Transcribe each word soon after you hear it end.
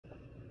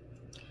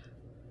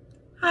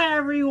Hi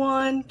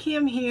everyone,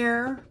 Kim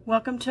here.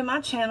 Welcome to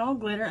my channel,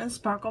 Glitter and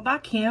Sparkle by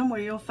Kim,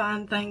 where you'll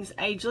find things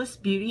ageless,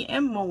 beauty,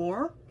 and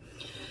more.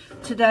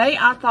 Today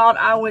I thought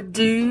I would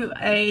do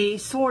a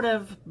sort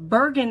of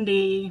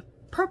burgundy,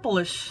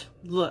 purplish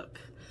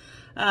look.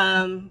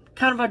 Kind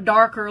of a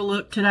darker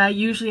look today.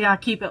 Usually I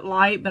keep it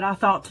light, but I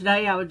thought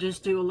today I would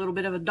just do a little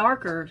bit of a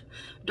darker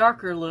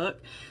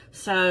look.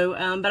 So,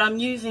 but I'm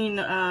using...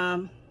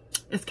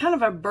 it's kind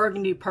of a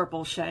burgundy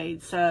purple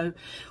shade. So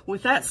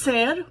with that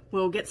said,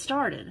 we'll get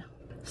started.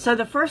 So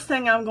the first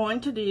thing I'm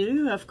going to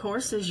do, of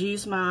course, is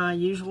use my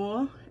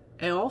usual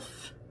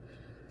e.l.f.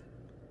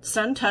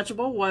 Sun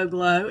Touchable Woe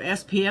Glow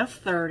SPF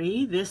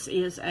 30. This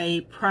is a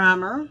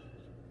primer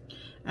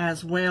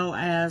as well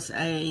as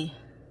a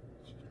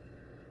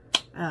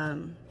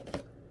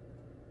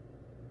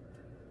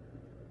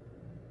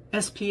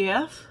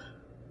SPF.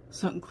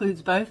 So it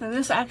includes both. And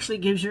this actually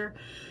gives your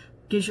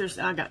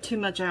I got too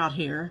much out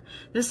here.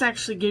 This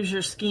actually gives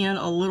your skin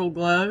a little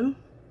glow.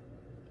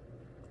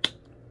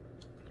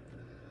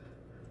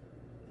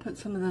 Put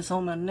some of this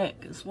on my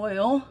neck as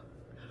well.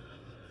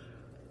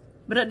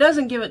 But it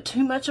doesn't give it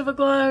too much of a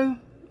glow.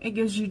 It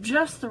gives you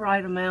just the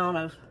right amount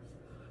of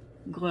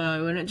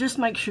glow, and it just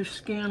makes your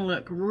skin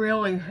look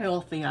really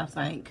healthy, I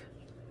think.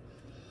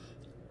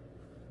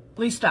 At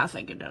least I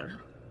think it does.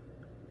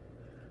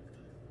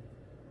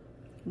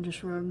 And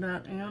just rub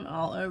that in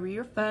all over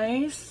your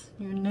face,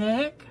 your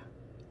neck.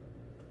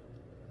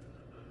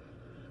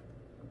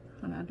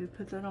 And I do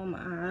put that on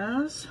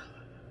my eyes.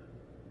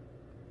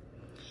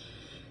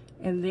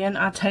 And then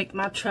I take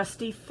my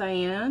trusty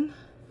fan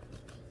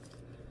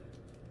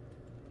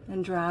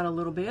and dry it a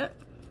little bit.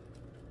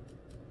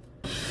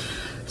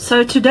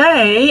 So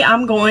today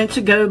I'm going to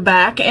go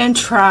back and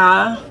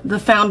try the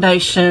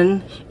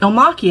foundation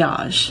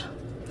Ilmakiage.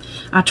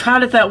 I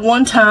tried it that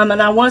one time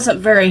and I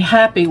wasn't very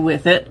happy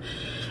with it.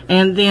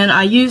 And then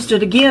I used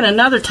it again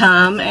another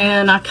time,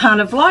 and I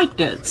kind of liked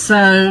it.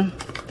 So,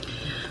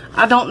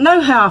 I don't know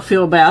how I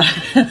feel about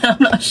it. I'm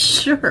not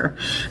sure.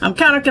 I'm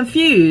kind of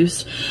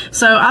confused.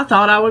 So, I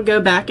thought I would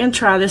go back and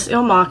try this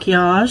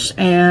Ilmakiage.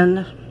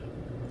 And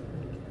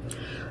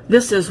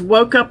this is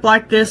Woke Up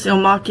Like This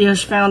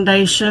Ilmakiage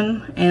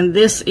Foundation. And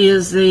this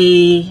is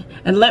the...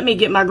 And let me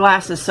get my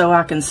glasses so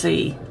I can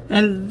see.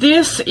 And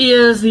this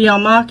is the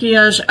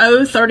Ilmakiage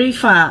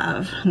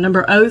 035.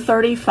 Number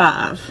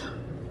 035.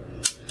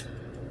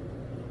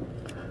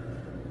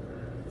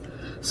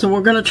 So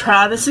we're going to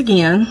try this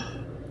again.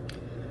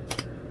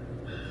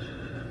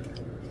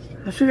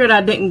 I figured I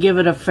didn't give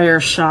it a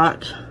fair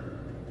shot,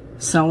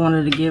 so I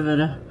wanted to give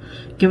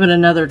it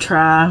another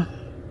try.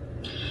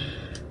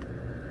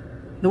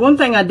 The one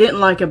thing I didn't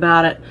like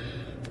about it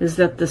is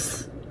that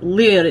this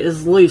lid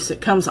is loose. It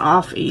comes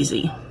off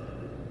easy.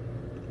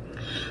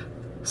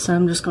 So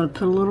I'm just going to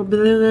put a little bit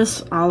of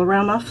this all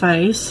around my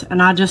face,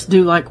 and I just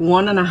do like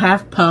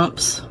 1.5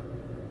 pumps.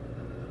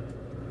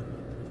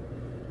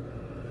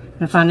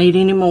 If I need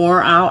any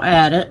more, I'll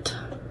add it.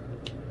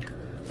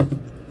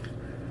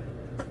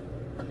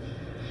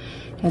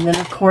 And then,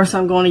 of course,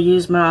 I'm going to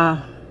use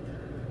my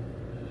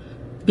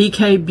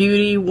BK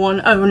Beauty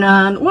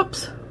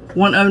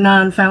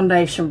 109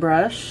 foundation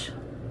brush.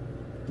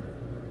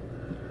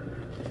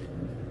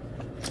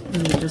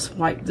 Let me just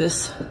wipe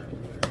this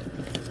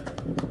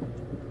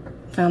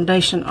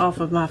foundation off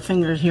of my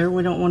fingers here.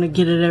 We don't want to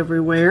get it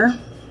everywhere.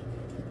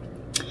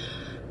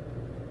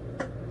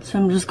 So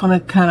I'm just going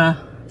to kind of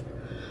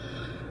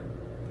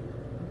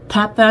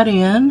tap that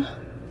in,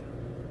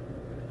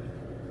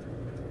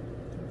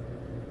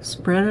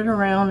 spread it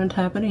around and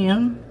tap it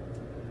in.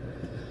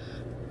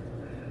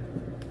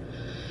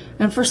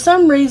 And for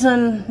some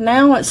reason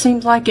now it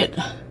seems like it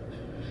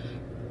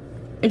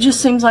just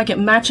seems like it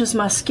matches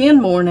my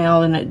skin more now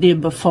than it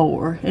did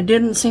before. It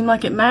didn't seem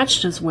like it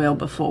matched as well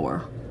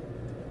before,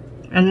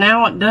 and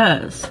now it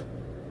does.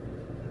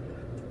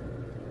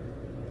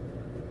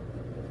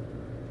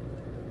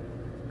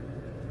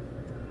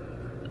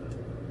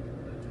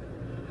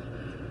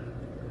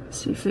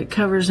 See if it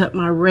covers up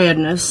my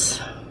redness.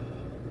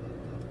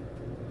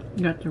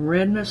 Got the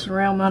redness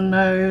around my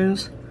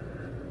nose.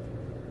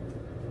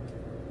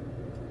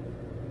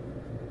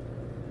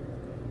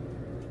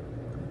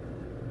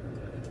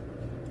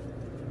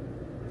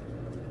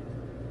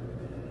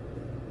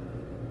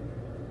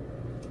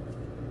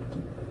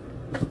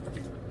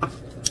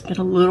 Get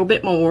a little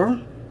bit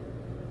more.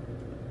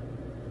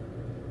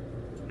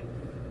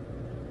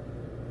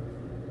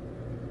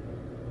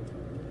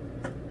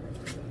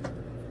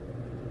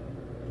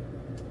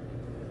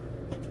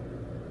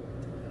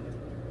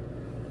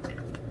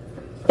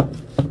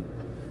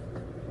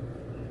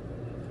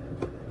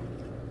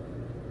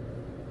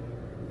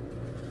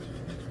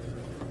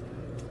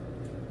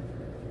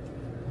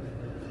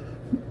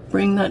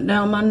 Bring that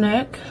down my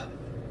neck.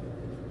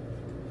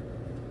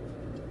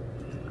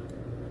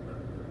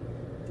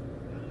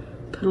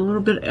 Put a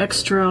little bit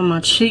extra on my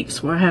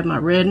cheeks where I have my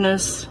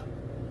redness.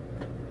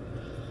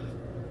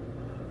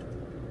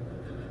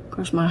 Of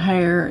course, my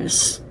hair is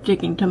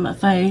sticking to my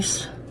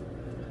face.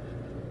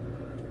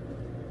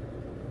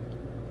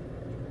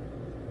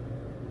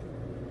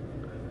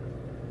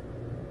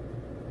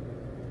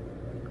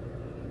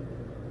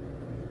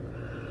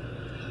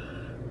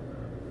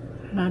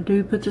 I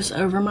do put this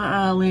over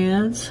my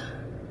eyelids.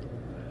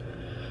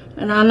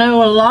 And I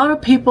know a lot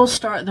of people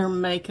start their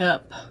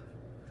makeup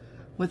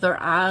with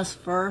their eyes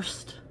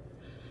first.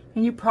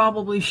 And you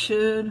probably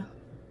should.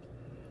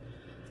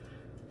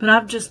 But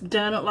I've just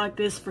done it like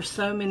this for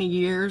so many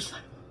years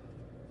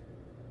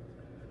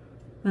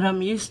that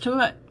I'm used to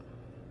it.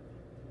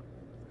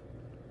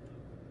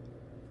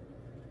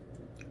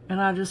 And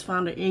I just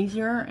find it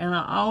easier, and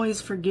I always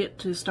forget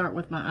to start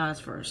with my eyes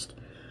first.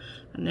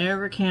 I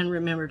never can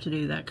remember to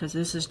do that because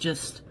this is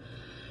just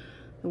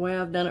the way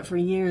I've done it for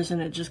years,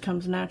 and it just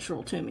comes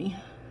natural to me.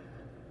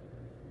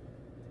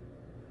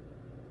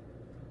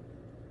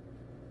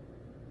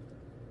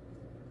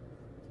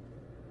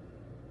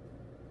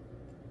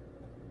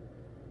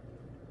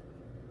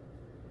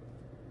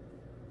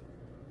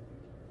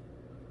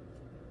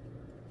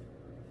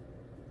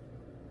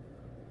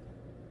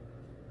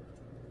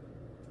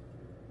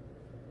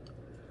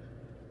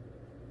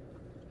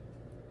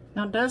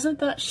 Now, doesn't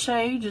that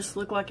shade just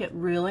look like it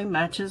really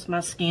matches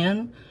my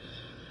skin?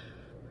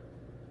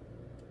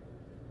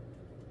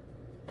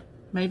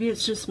 Maybe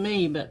it's just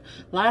me, but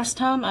last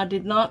time I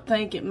did not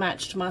think it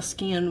matched my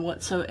skin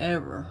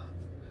whatsoever.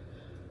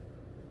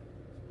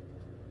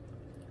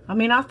 I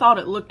mean, I thought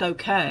it looked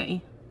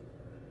okay.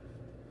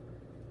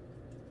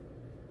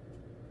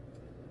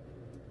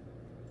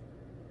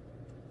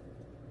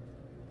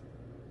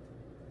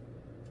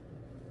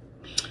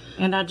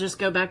 And I just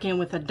go back in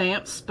with a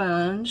damp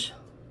sponge.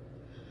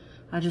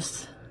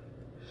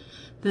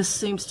 This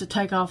seems to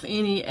take off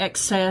any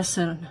excess,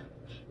 and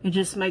it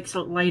just makes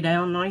it lay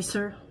down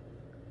nicer.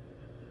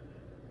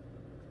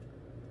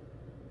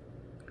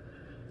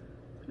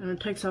 And it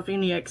takes off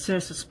any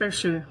excess,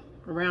 especially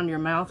around your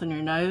mouth and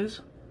your nose.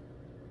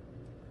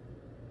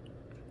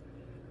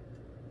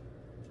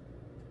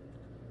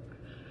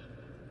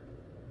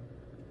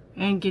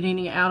 And get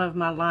any out of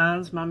my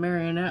lines, my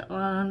marionette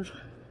lines.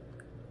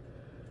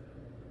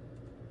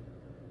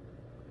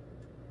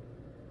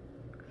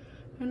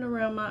 And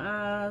around my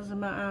eyes and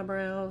my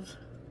eyebrows.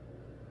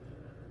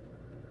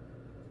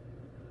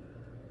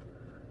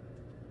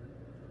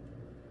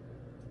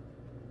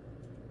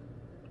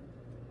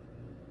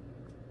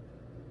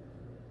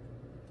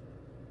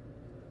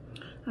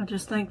 I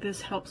just think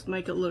this helps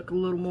make it look a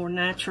little more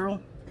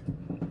natural.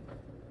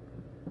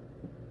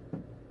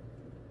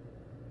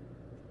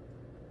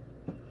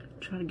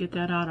 Try to get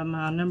that out of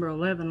my number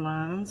 11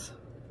 lines.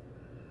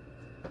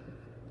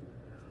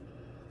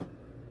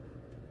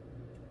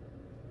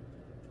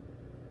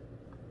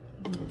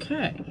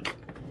 Okay.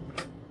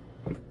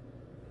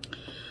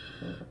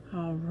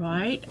 All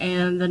right,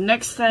 and the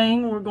next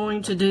thing we're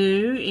going to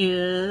do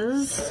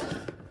is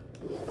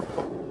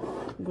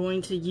I'm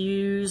going to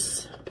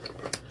use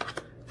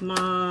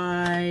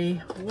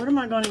my, what am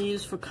I going to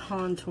use for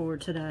contour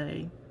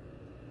today?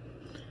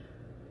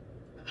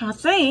 I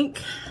think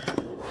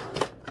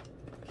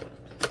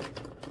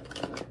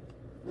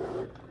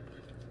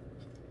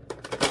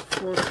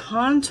for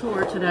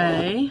contour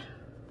today,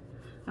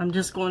 I'm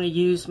just going to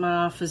use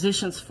my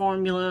Physicians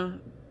Formula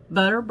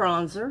Butter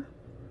Bronzer.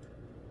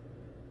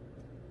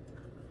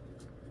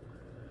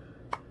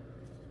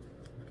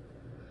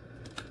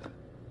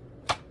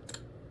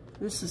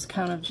 This is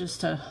kind of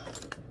just a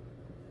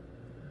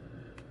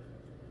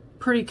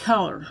pretty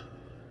color.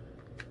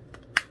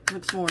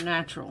 Looks more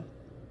natural.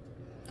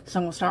 So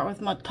I'm going to start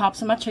with my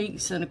tops of my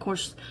cheeks, and of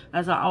course,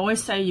 as I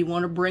always say, you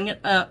want to bring it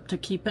up to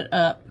keep it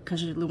up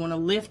because you want to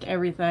lift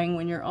everything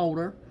when you're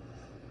older.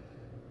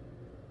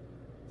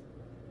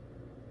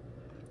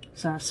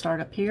 So I start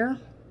up here,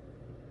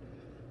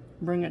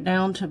 bring it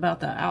down to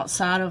about the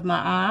outside of my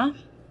eye.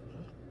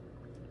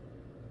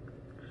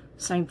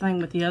 Same thing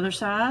with the other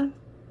side.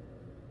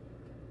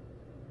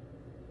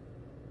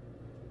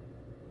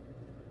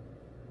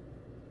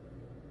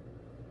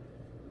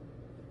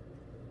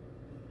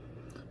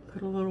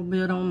 Put a little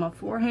bit on my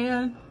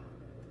forehead.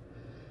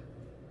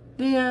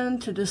 Then,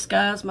 to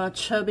disguise my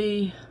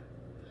chubbiness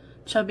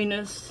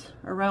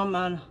around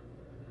my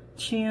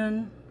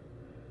chin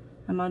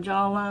and my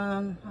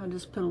jawline, I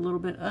just put a little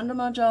bit under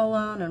my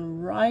jawline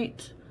and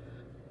right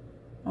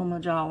on my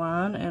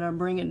jawline, and I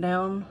bring it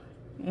down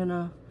in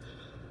a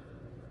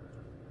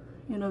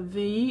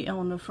V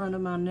on the front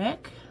of my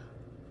neck.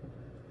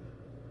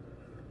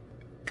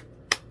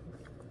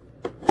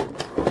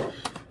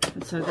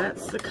 And so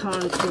that's the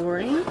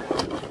contouring.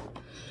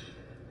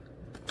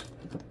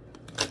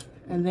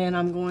 And then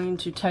I'm going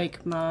to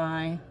take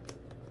my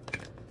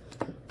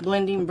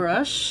blending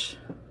brush,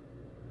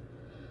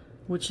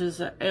 which is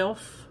an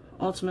e.l.f.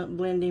 Ultimate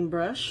Blending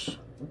Brush.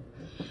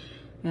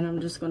 And I'm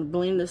just going to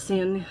blend this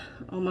in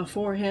on my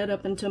forehead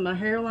up into my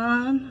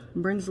hairline.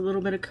 Brings a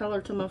little bit of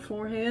color to my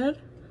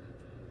forehead.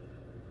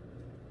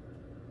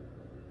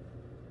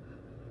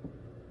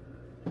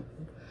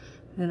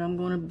 Then I'm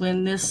going to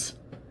blend this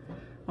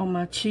on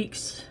my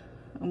cheeks.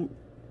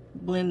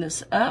 Blend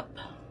this up.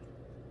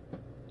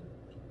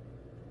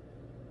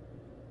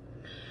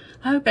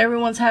 I hope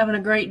everyone's having a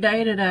great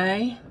day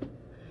today.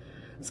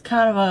 It's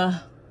kind of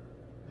a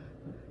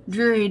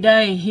dreary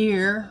day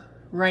here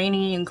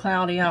rainy and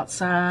cloudy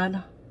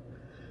outside.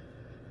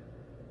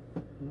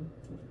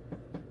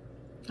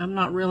 I'm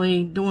not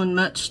really doing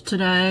much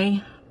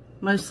today,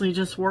 mostly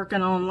just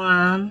working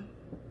online.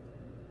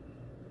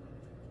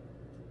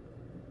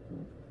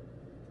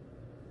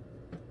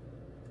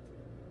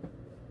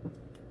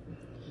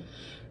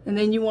 And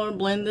then you want to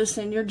blend this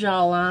in your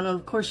jawline. And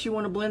of course you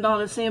want to blend all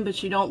this in,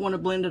 but you don't want to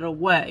blend it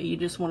away. You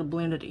just want to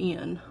blend it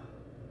in.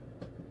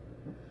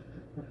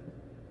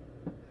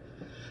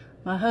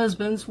 My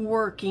husband's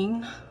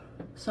working,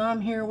 so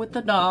I'm here with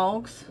the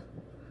dogs,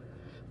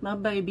 my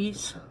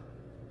babies.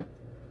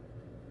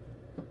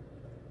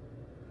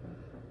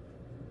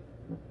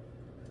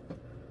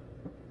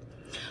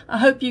 I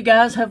hope you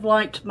guys have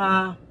liked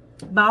my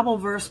Bible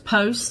verse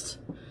posts.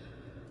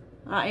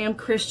 I am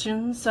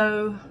Christian,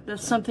 so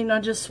that's something I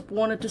just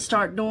wanted to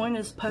start doing,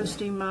 is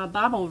posting my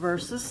Bible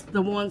verses,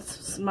 the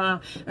ones, my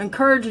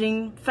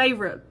encouraging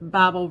favorite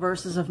Bible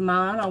verses of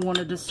mine. I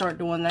wanted to start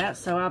doing that,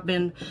 so I've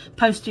been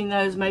posting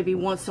those maybe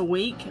once a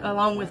week,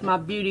 along with my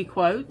beauty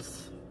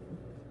quotes.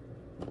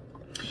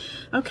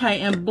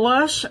 Okay, and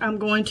blush, I'm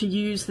going to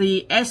use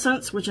the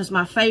Essence, which is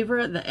my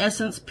favorite, the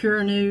Essence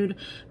Pure Nude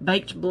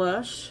Baked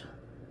Blush.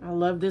 I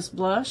love this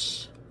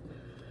blush.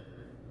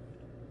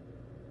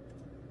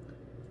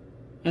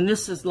 And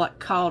this is like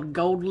called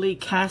Goldly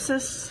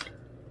Cassis.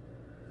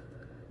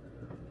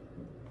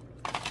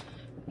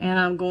 And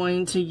I'm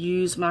going to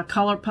use my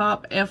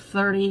ColourPop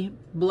F30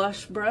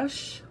 blush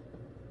brush.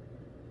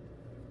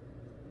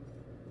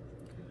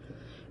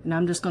 And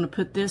I'm just going to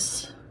put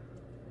this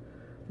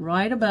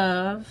right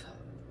above.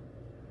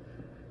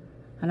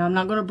 And I'm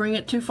not going to bring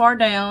it too far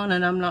down,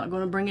 and I'm not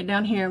going to bring it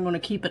down here. I'm going to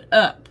keep it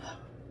up.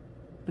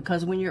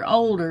 Because when you're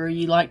older,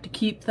 you like to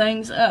keep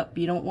things up.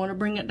 You don't want to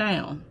bring it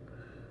down.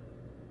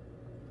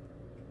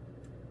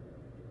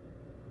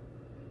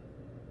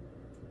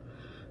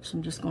 So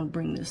I'm just going to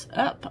bring this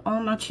up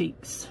on my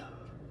cheeks.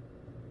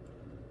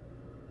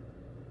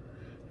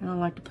 And I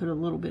like to put a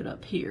little bit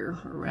up here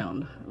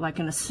around, like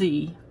in a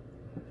C.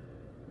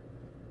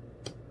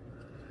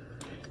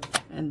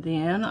 And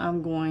then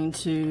I'm going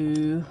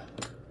to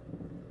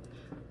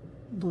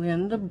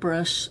blend the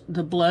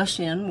blush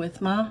in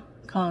with my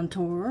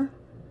contour.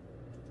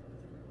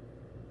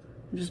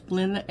 Just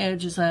blend the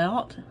edges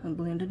out and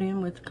blend it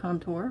in with the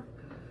contour.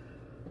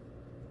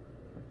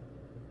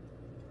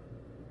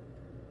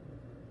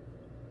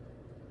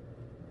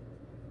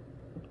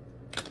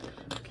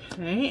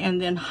 Okay,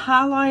 and then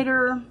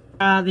highlighter.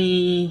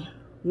 The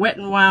Wet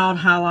n Wild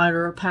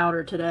highlighter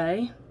powder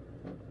today.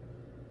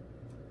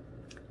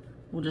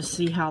 We'll just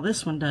see how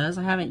this one does.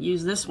 I haven't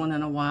used this one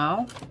in a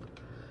while.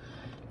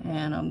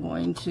 And I'm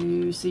going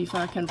to see if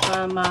I can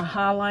find my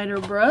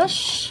highlighter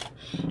brush.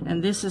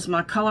 And this is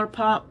my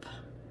ColourPop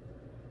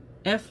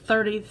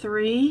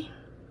F33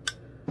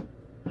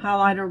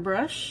 highlighter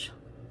brush.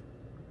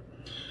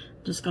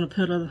 Just going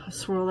to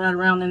swirl that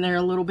around in there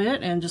a little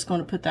bit, and just going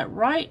to put that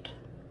right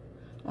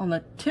on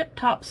the tip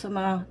tops of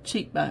my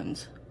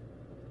cheekbones.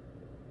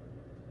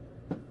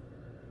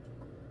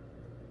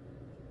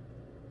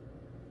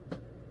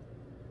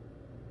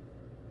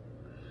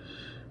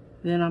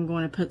 Then I'm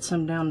going to put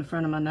some down the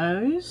front of my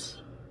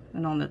nose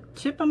and on the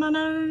tip of my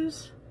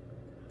nose,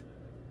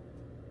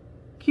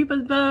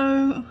 Cupid's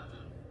bow,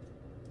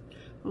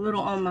 a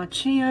little on my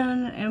chin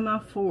and my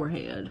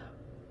forehead.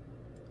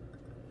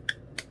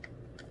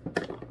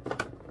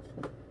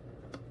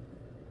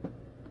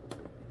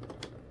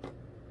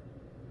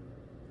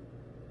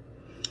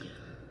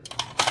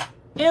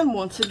 And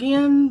once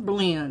again,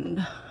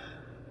 blend.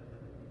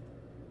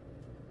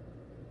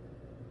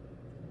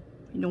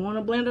 You don't want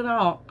to blend it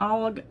all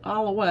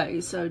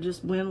away, so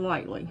just blend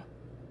lightly.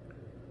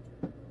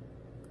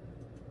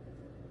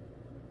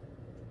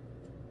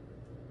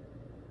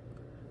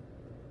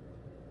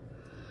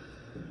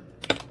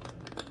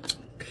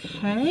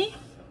 Okay.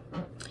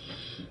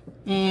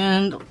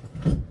 And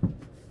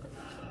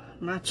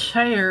my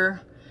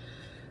chair,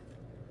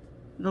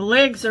 the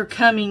legs are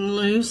coming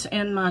loose,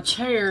 and my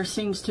chair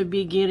seems to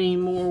be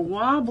getting more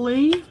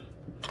wobbly,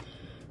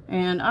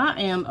 and I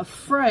am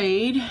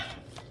afraid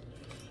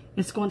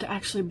it's going to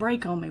actually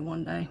break on me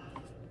one day.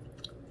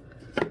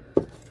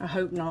 I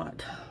hope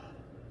not.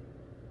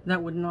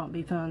 That would not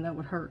be fun. That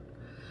would hurt.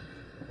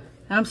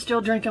 I'm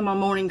still drinking my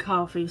morning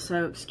coffee,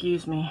 so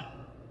excuse me.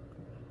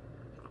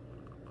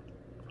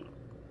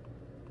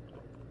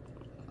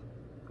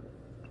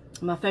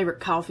 My favorite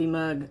coffee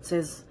mug, it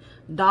says,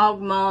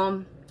 "Dog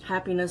Mom,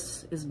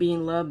 happiness is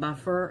being loved by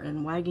fur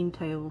and wagging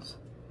tails."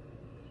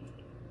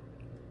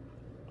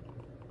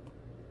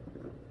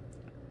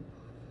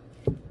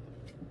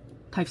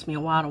 Takes me a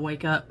while to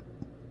wake up.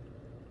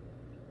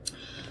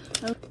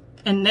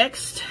 And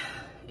next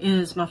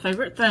is my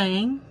favorite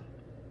thing.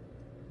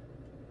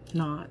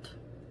 Not.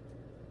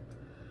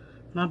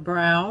 My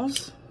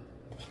brows.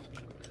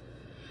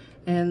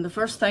 And the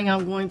first thing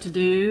I'm going to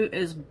do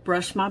is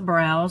brush my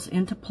brows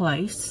into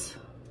place.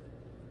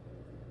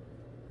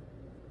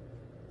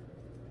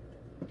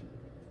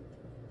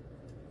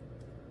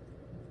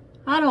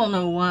 I don't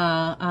know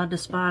why I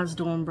despise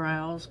doing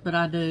brows, but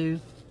I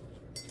do.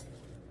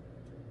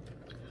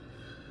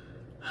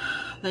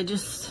 they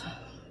just,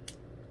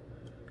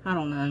 I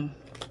don't know.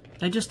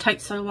 They just take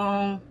so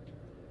long.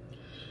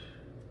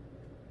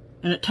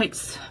 And it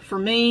takes, for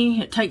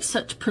me, it takes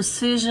such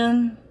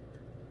precision.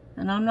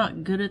 And I'm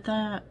not good at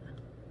that.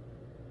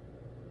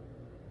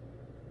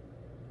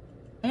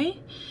 Okay.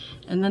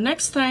 And the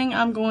next thing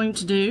I'm going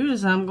to do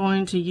is I'm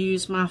going to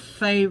use my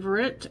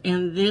favorite.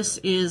 And this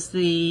is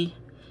the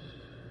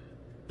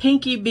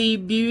Pinky Bee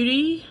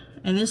Beauty.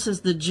 And this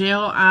is the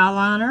gel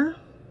eyeliner.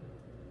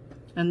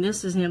 And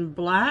this is in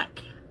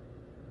black.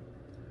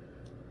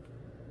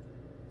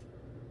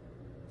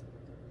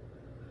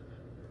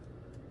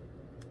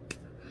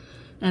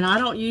 And I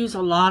don't use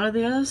a lot of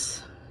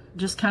this,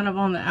 just kind of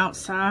on the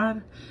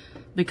outside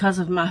because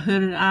of my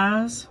hooded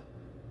eyes.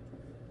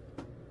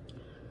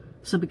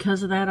 So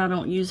because of that, I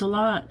don't use a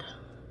lot.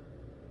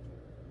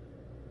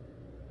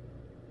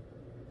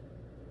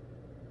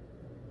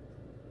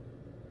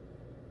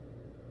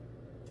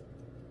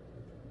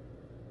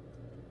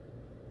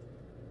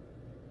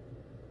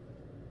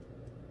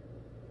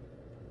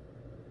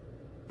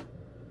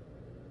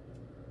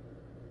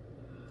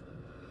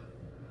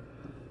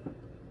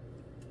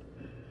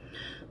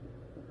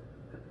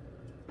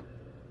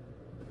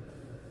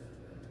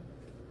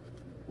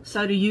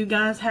 So do you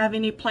guys have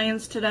any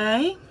plans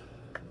today?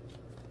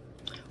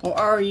 Or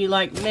are you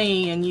like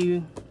me and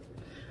you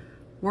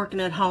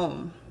working at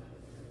home?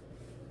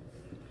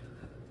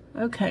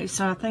 Okay,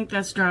 so I think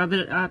that's dry,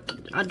 but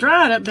I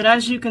dried it, but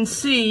as you can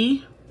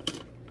see,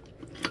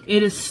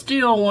 it is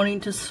still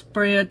wanting to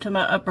spread to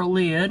my upper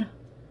lid.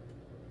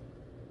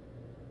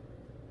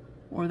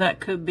 Or that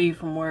could be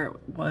from where it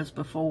was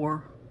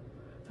before.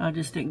 I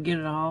just didn't get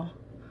it all.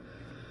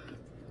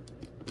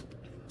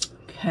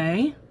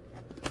 Okay.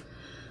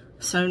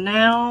 So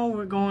now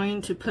we're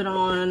going to put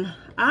on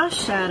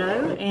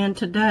eyeshadow, and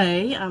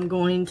today I'm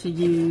going to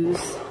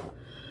use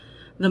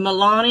the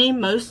Milani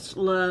Most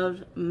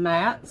Loved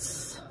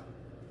Mattes.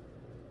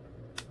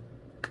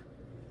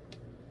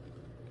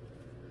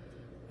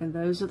 And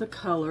those are the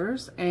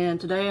colors. And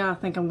today I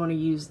think I'm going to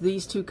use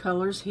these two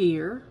colors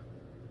here.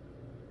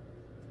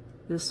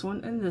 This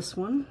one and this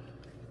one.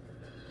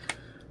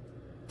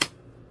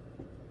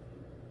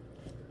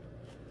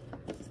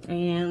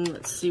 And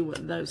let's see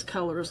what those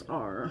colors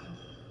are.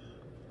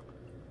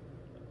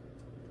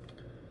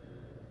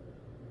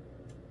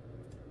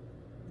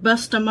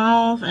 Bust a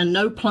Mauve and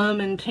No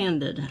Plum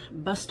Intended.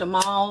 Bust a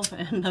Mauve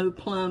and No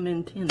Plum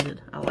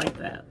Intended. I like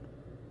that.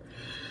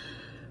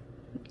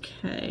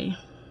 Okay.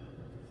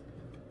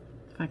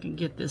 If I can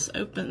get this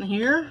open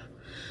here.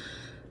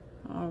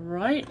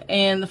 Alright.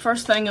 And the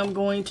first thing I'm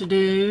going to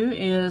do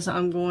is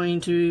I'm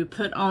going to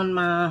put on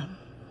my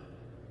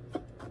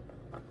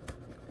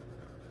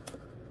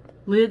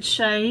lid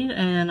shade,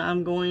 and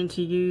I'm going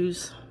to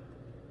use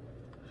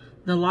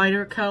the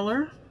lighter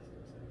color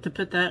to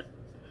put that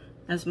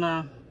as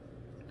my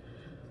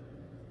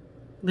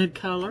lid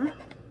color.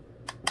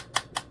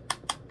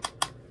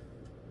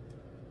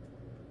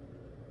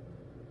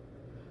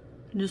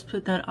 And just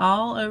put that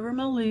all over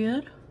my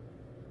lid.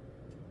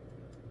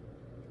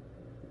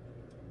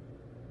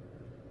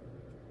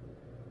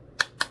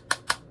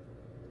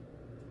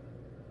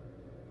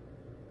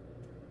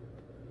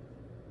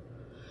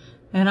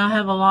 And I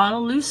have a lot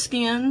of loose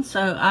skin,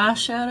 so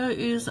eyeshadow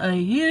is a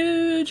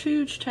huge,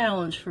 huge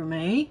challenge for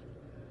me.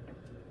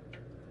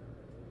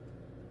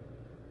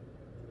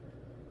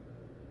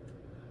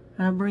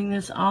 I bring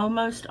this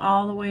almost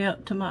all the way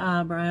up to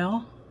my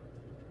eyebrow.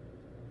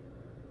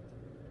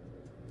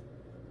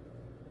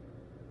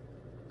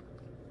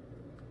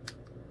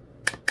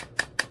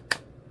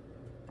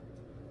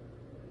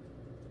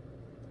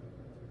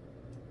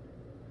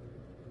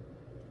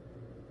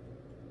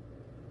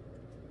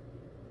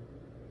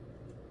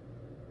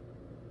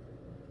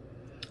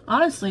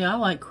 Honestly, I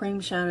like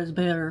cream shadows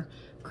better.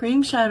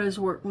 Cream shadows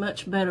work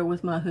much better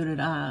with my hooded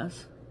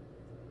eyes.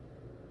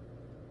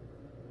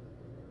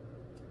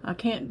 I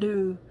can't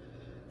do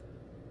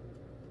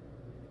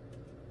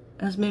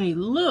as many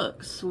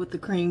looks with the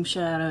cream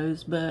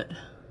shadows, but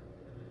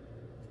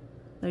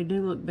they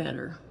do look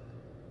better.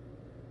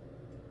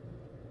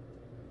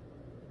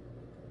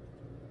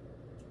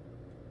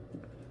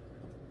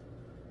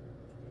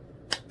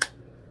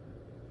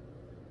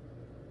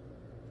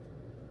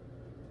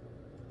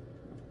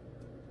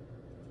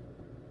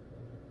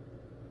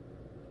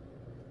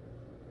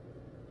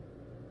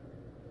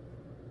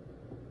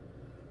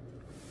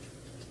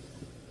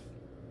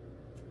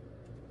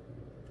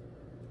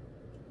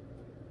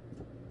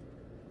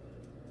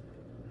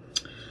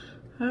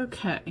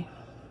 Okay,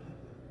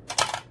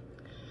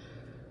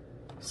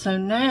 so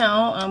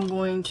now I'm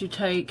going to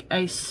take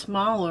a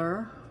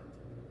smaller,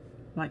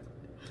 like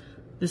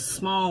this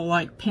small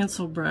like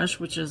pencil brush,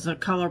 which is a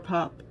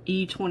ColourPop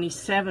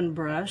E27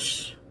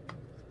 brush.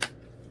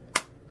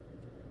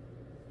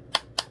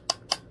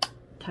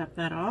 Tap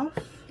that off.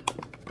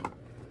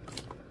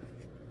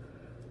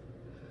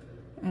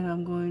 And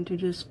I'm going to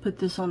just put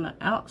this on the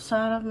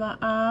outside of my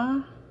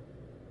eye.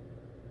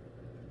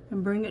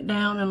 And bring it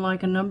down in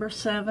like a number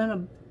 7,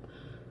 a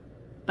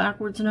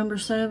backwards number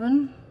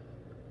 7.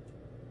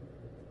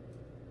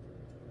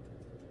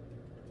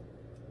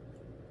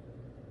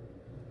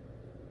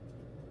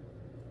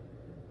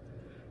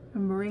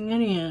 and bring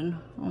it in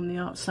on the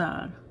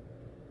outside.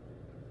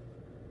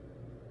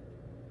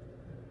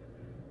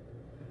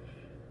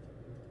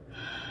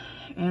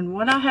 And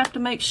what I have to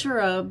make sure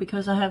of,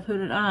 because I have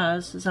hooded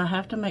eyes, is I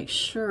have to make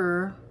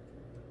sure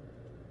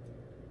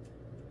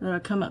that I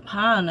come up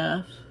high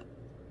enough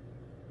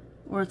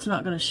or it's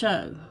not going to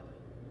show,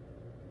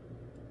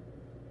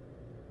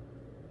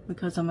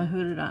 because I'm a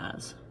hooded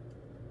eyes.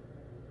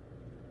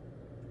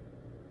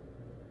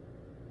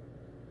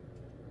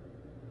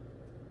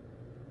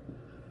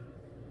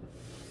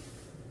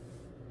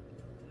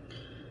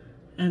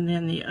 And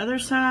then the other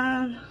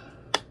side,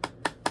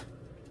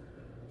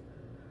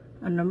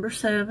 a number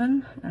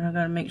 7, and I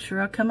gotta make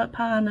sure I come up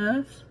high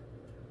enough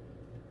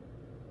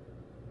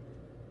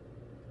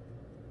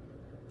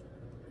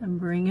and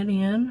bring it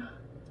in.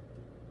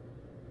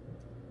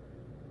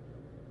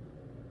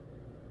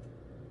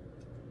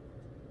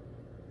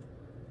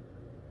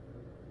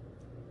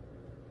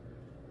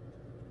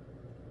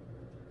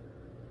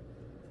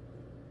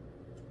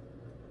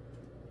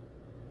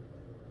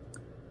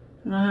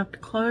 And I have to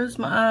close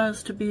my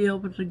eyes to be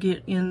able to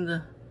get in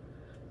the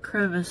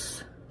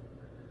crevice,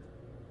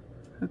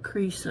 a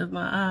crease of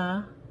my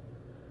eye.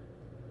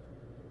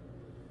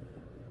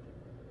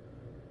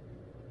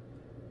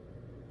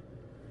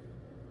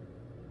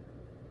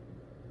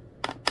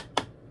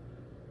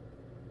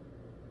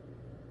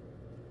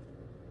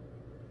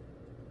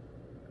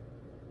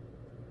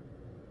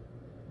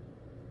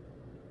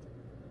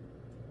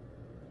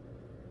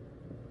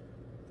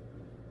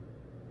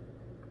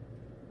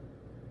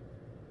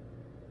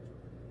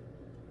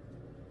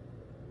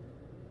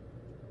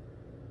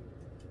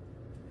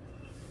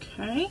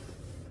 Okay.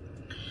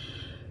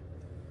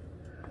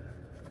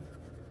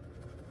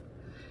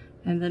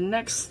 And the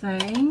next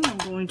thing I'm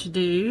going to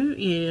do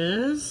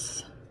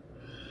is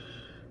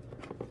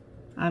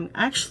I'm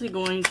actually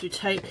going to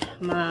take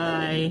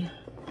my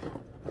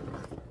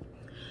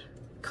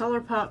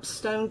ColourPop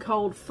Stone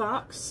Cold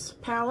Fox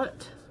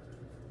palette,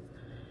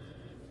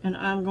 and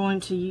I'm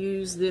going to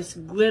use this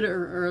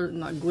glitter, or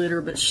not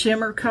glitter, but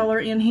shimmer color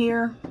in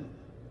here.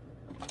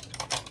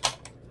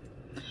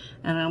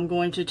 And I'm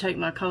going to take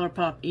my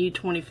ColourPop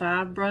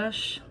E25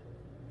 brush.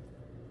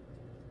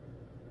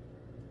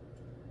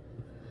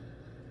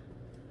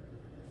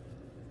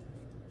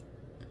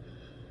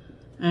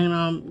 And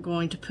I'm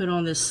going to put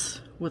on this,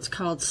 what's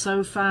called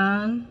So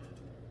Fine.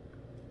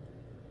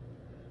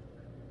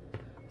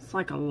 It's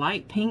like a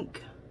light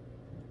pink.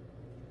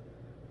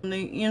 On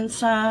the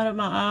inside of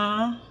my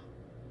eye,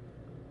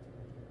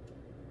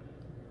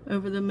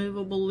 over the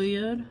movable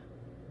lid.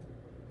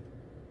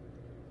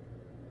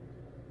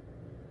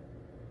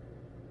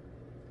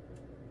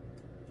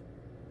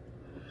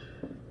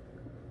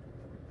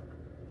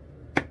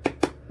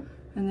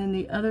 And then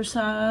the other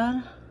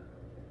side.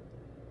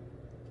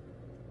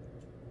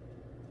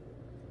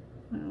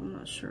 I'm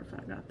not sure if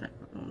I got that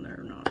on there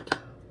or not.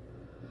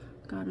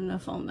 Got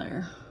enough on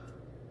there.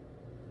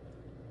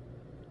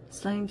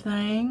 Same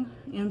thing,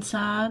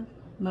 inside,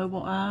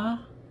 mobile eye.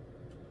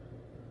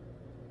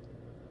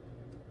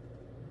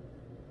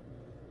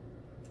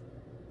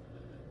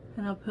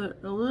 And I'll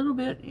put a little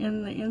bit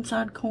in the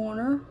inside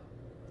corner.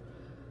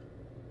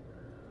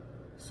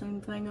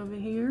 Same thing over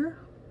here.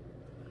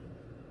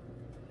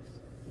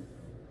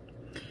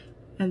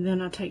 And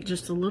then I take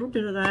just a little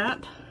bit of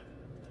that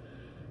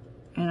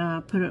and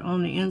I put it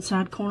on the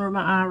inside corner of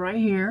my eye right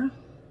here.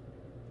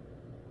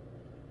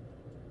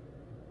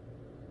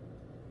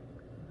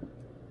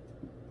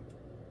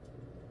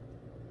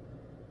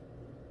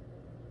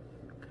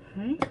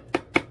 Okay.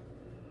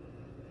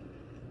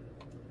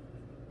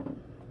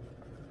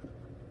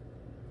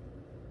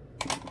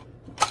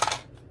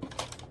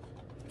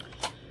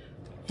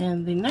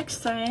 And the next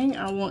thing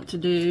I want to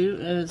do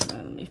is,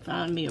 let me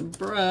find me a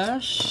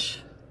brush.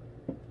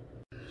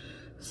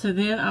 So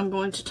then I'm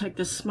going to take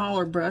this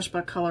smaller brush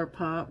by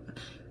ColourPop,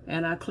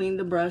 and I cleaned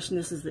the brush, and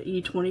this is the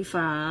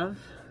E25.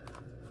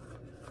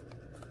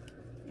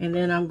 And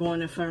then I'm going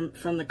to,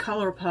 from the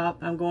ColourPop,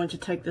 I'm going to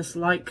take this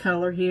light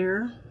color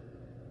here.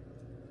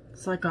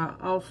 It's like a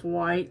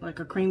off-white, like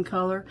a cream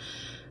color.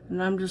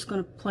 And I'm just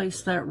going to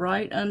place that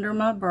right under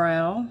my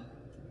brow.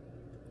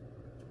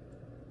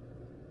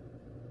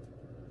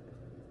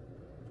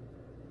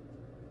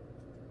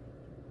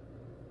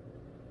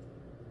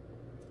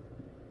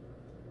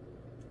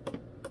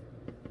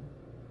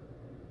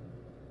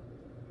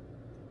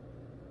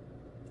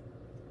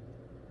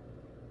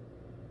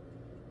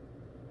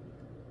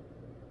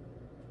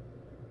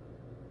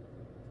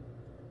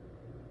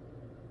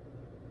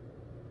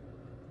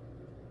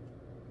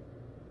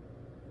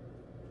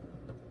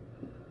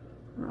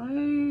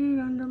 Right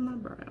under my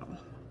brow.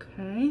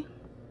 Okay.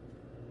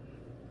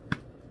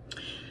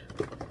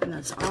 And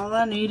that's all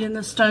I need in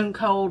the Stone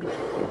Cold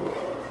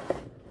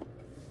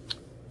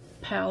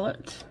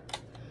palette.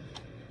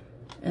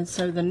 And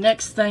so the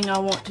next thing I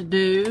want to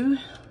do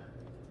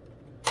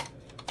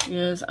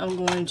is I'm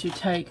going to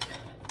take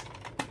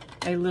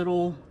a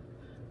little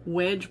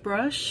wedge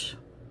brush,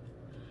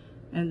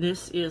 and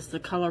this is the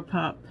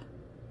ColourPop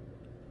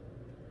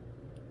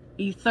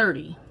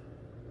E30.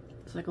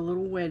 It's like a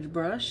little wedge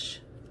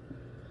brush.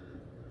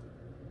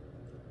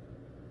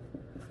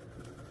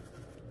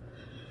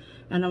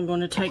 And I'm going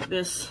to take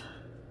this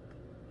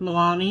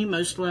Milani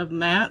Most Loved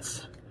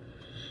Mattes,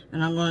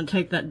 and I'm going to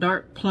take that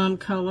dark plum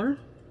color,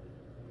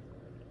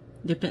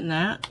 dip it in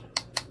that,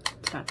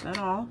 tap that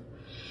off,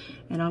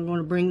 and I'm going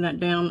to bring that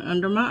down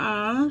under my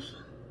eyes.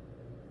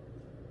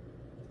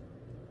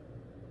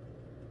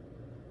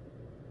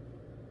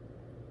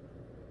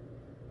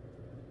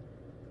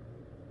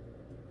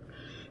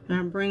 And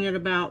I bring it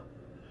about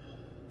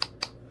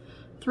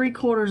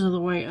 3/4 of the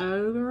way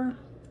over.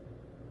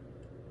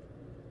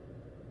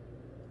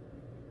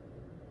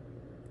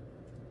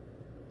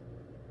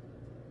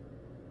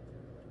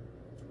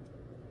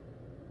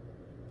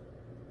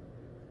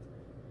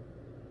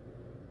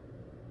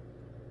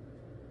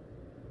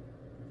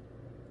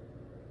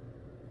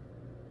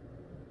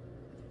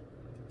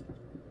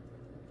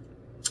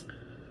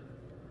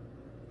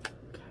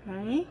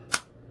 Okay.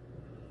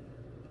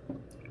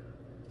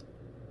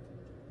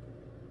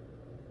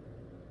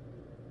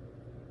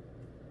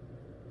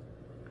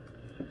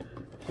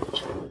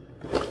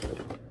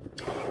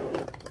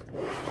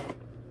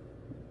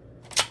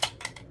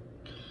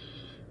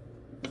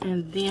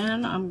 And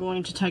then I'm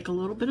going to take a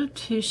little bit of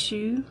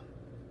tissue.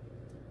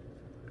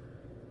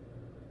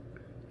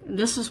 And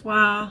this is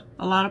why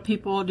a lot of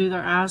people do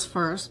their eyes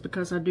first,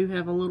 because I do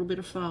have a little bit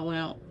of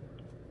fallout.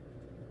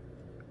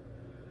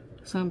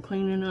 So I'm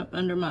cleaning up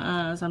under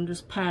my eyes. I'm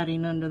just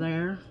patting under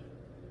there.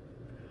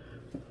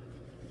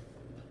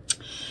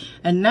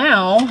 And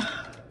now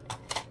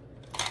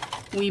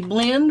we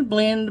blend,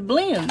 blend,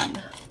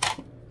 blend.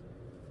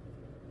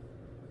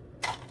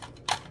 So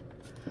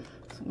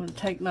I'm going to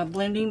take my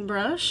blending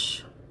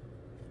brush.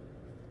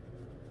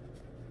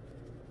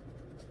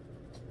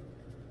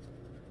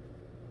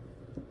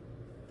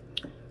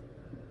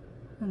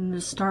 And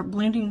just start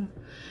blending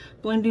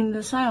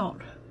this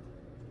out.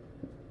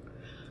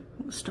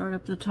 We'll start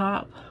up the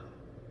top.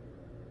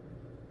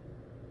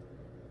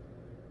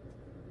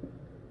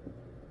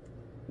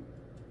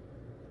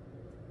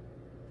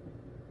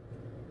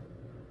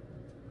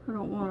 I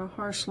don't want a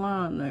harsh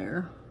line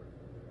there.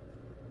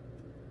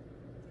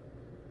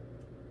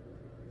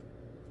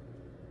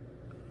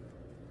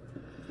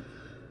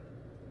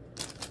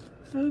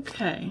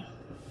 Okay.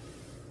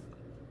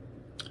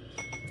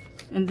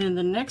 And then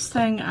the next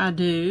thing I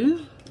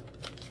do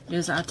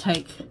is I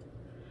take,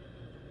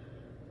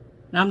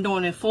 now I'm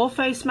doing a full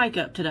face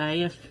makeup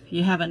today. If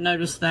you haven't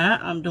noticed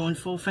that, I'm doing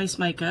full face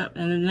makeup.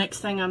 And the next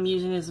thing I'm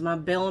using is my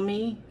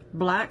Bellamy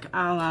black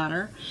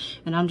eyeliner.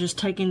 And I'm just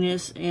taking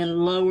this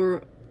and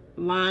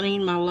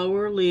lining my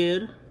lower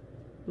lid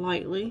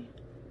lightly.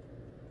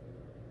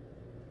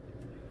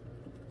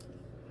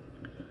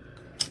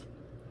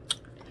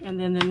 And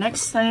then the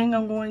next thing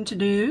I'm going to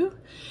do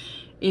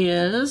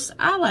is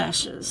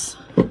eyelashes.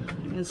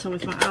 And so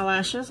with my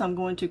eyelashes, I'm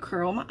going to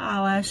curl my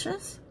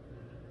eyelashes,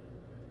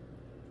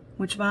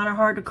 which mine are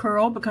hard to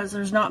curl because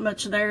there's not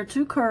much there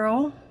to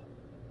curl.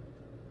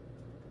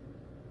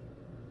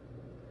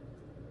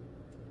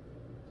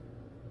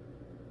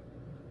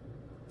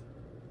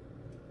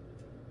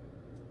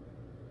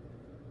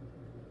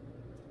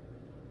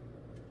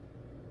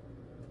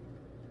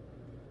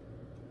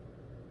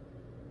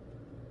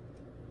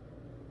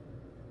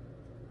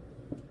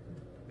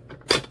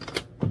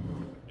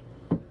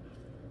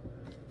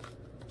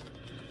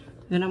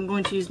 Then I'm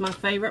going to use my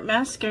favorite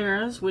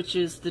mascaras, which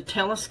is the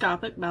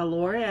Telescopic by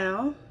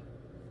L'Oreal.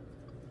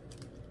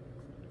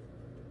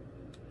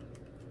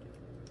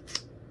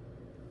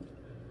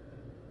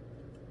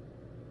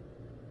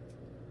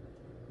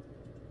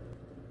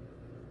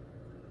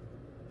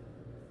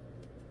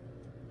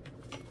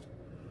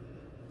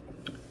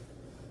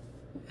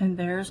 And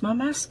there's my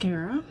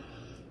mascara.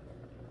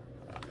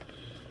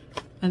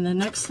 And the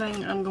next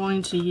thing I'm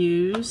going to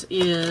use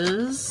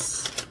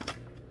is,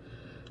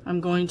 I'm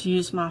going to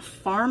use my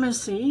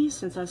Farmasi,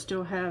 since I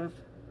still have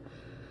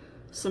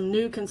some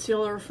new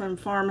concealer from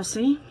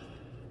Farmasi.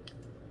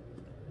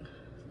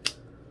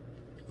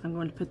 I'm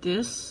going to put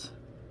this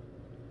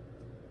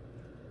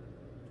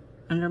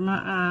under my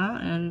eye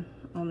and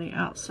on the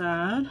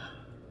outside.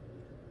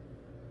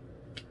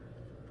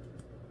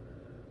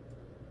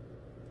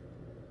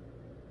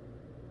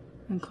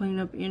 And clean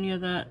up any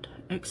of that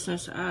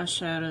excess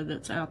eyeshadow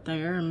that's out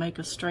there and make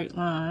a straight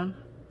line.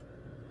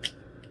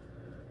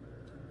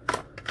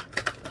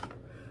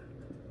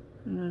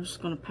 And I'm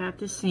just going to pat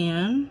this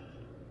in.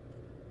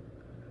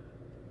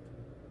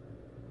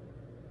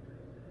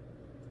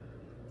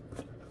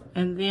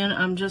 And then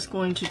I'm just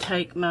going to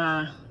take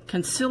my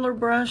concealer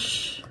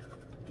brush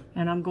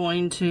and I'm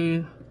going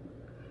to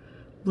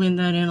blend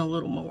that in a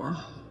little more.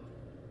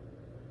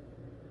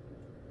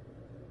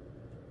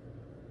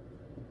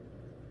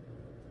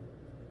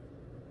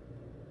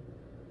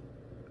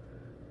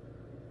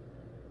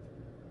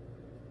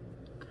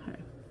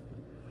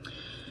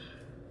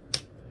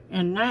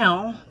 And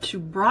now, to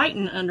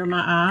brighten under my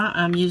eye,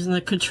 I'm using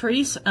the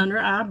Catrice Under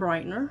Eye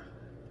Brightener.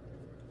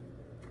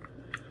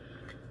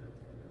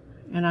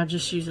 And I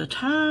just use a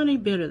tiny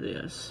bit of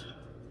this.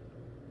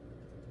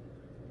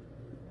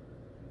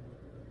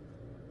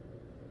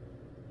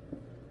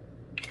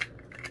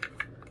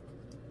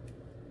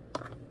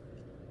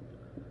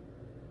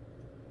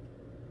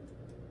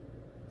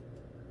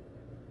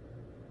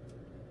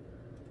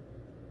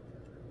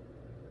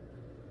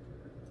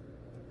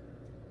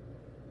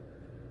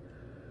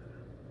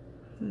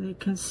 The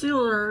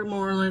concealer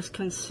more or less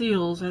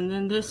conceals, and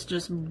then this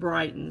just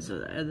brightens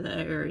the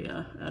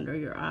area under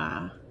your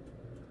eye.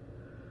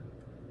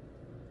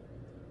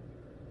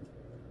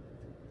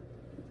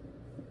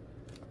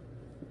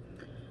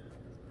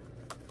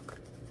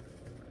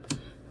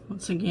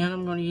 Once again,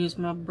 I'm going to use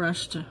my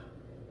brush to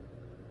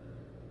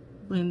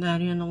blend that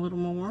in a little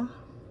more.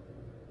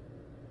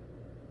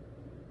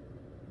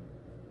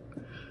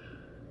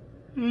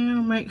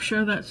 And make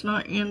sure that's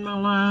not in my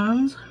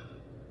lines,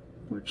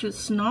 which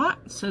it's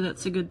not, so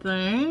that's a good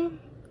thing.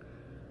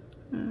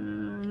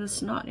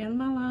 It's not in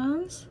my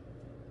lines.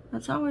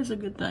 That's always a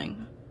good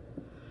thing.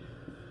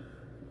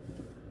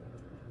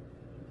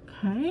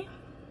 Okay.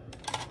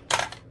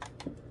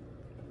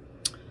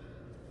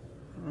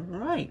 All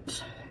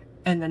right.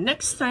 And the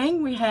next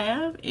thing we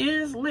have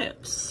is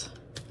lips.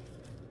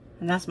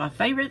 And that's my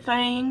favorite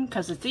thing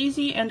because it's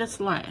easy and it's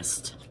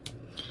last.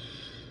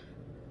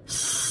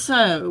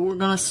 So we're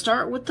going to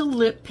start with the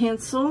lip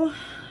pencil.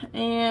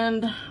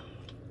 And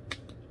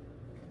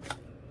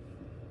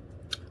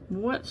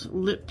what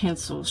lip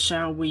pencil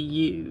shall we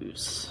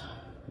use?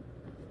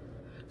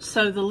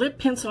 So the lip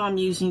pencil I'm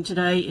using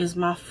today is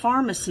my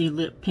Farmasi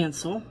lip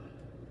pencil.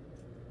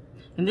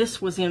 And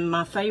this was in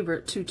my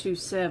favorite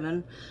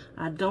 227.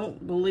 I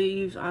don't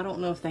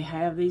know if they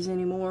have these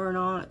anymore or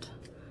not.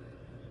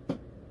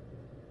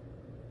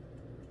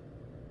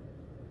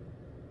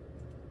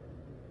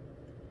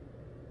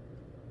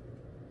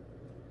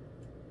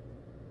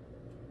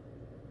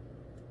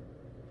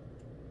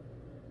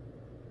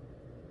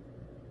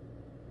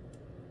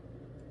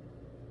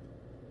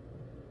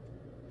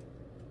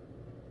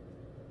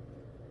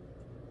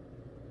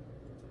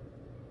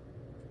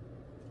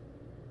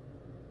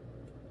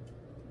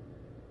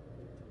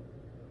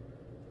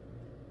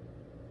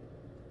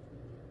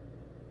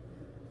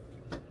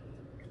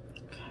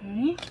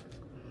 Okay,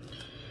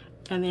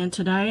 and then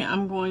today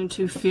I'm going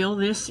to fill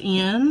this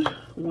in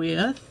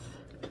with,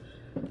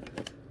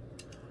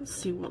 let's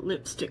see what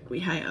lipstick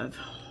we have.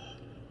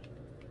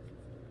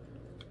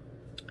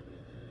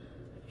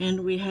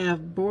 And we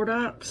have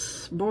Bordeaux.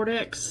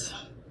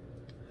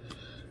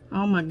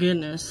 Oh my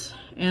goodness.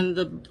 And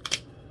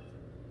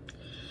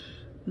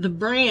the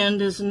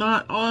brand is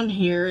not on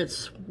here.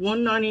 It's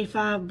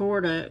 $1.95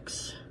 Bordeaux.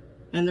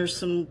 And there's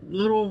some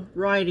little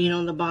writing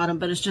on the bottom,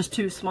 but it's just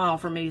too small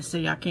for me to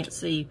see. I can't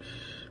see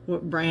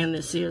what brand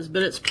this is,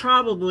 but it's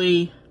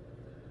probably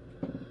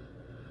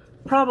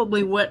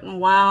Wet n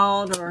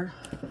Wild or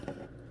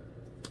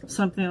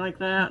something like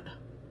that.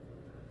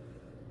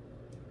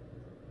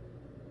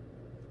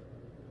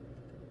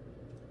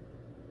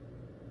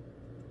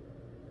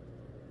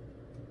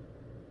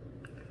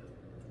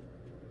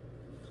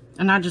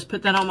 And I just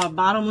put that on my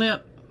bottom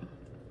lip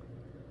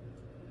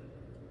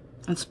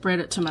and spread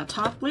it to my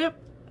top lip.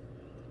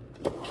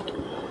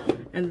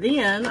 And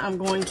then I'm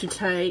going to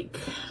take,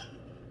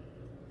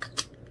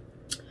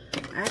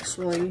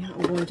 actually,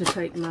 I'm going to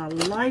take my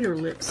lighter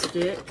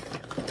lipstick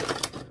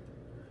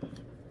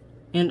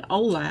in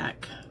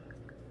Olac.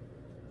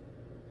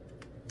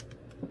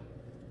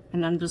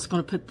 And I'm just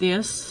going to put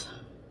this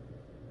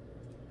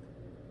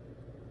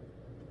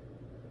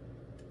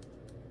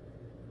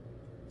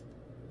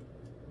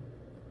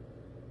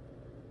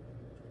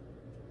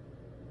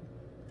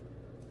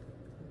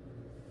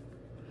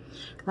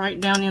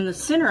right down in the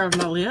center of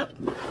my lip.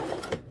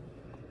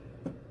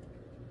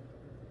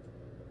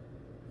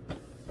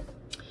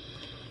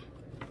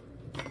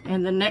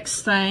 And the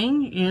next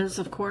thing is,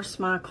 of course,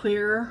 my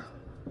clear,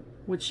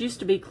 which used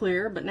to be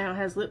clear, but now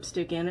has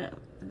lipstick in it.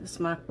 It's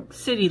my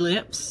City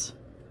Lips.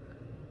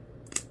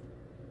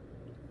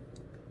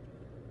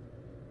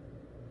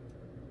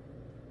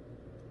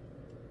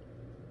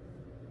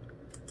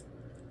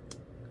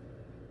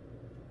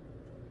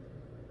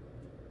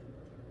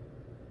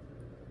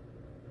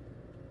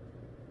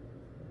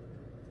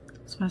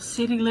 It's my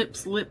City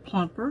Lips Lip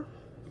Plumper.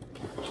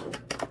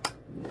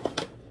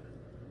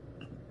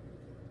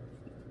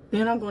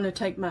 Then I'm going to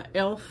take my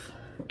e.l.f.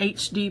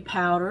 HD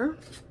powder.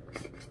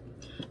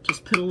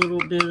 Just put a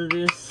little bit of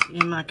this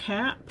in my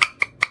cap.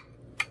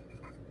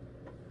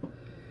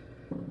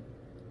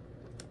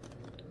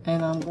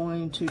 And I'm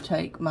going to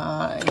take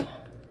my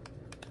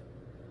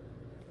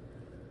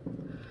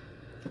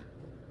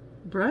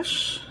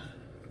brush.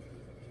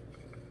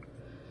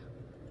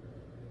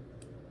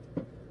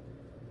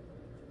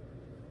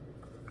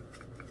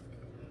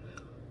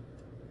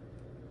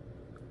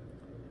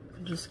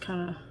 Just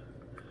kind of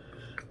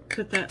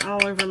put that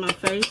all over my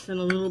face and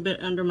a little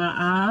bit under my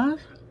eyes.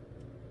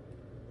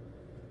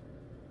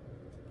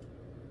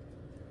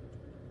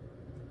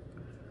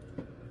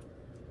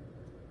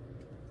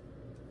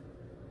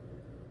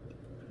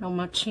 On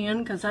my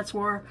chin, because that's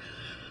where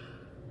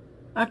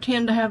I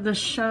tend to have the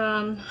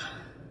shine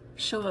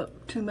show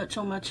up too much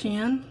on my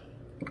chin.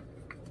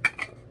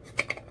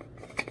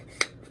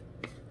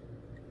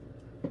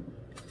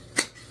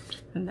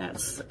 And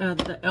that's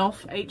the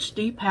e.l.f.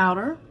 HD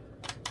powder.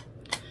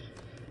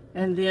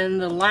 And then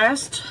the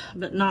last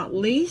but not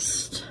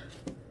least,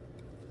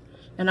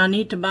 and I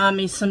need to buy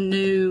me some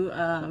new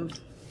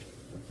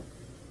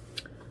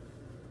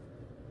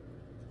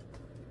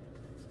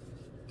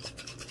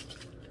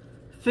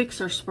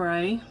fixer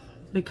spray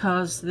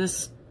because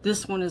this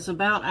one is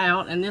about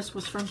out, and this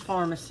was from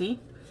Farmasi.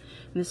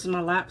 And this is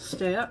my lap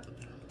step,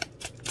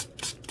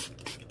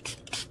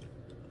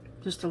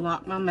 just to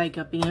lock my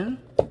makeup in.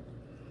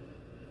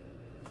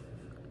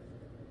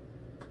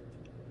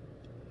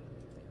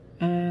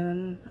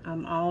 And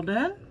I'm all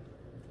done.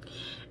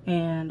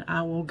 And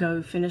I will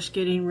go finish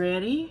getting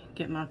ready,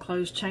 get my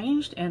clothes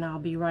changed, and I'll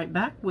be right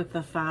back with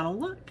the final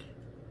look.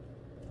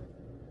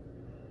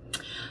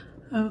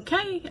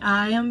 Okay,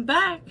 I am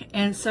back,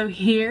 and so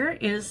here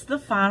is the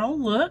final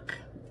look.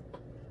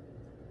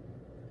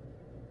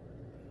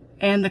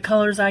 And the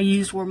colors I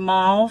used were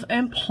Mauve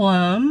and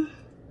Plum.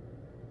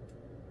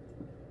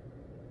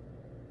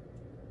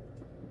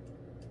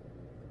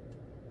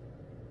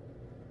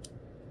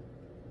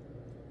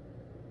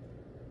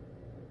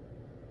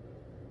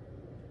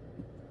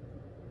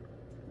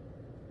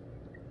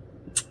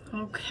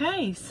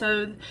 Okay,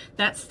 so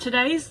that's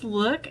today's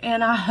look,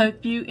 and I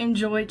hope you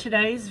enjoyed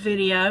today's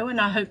video,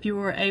 and I hope you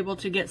were able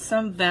to get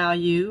some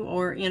value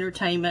or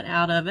entertainment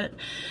out of it.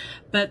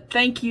 But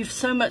thank you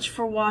so much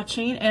for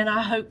watching, and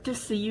I hope to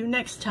see you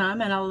next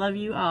time, and I love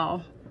you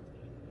all.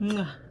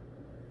 Mwah.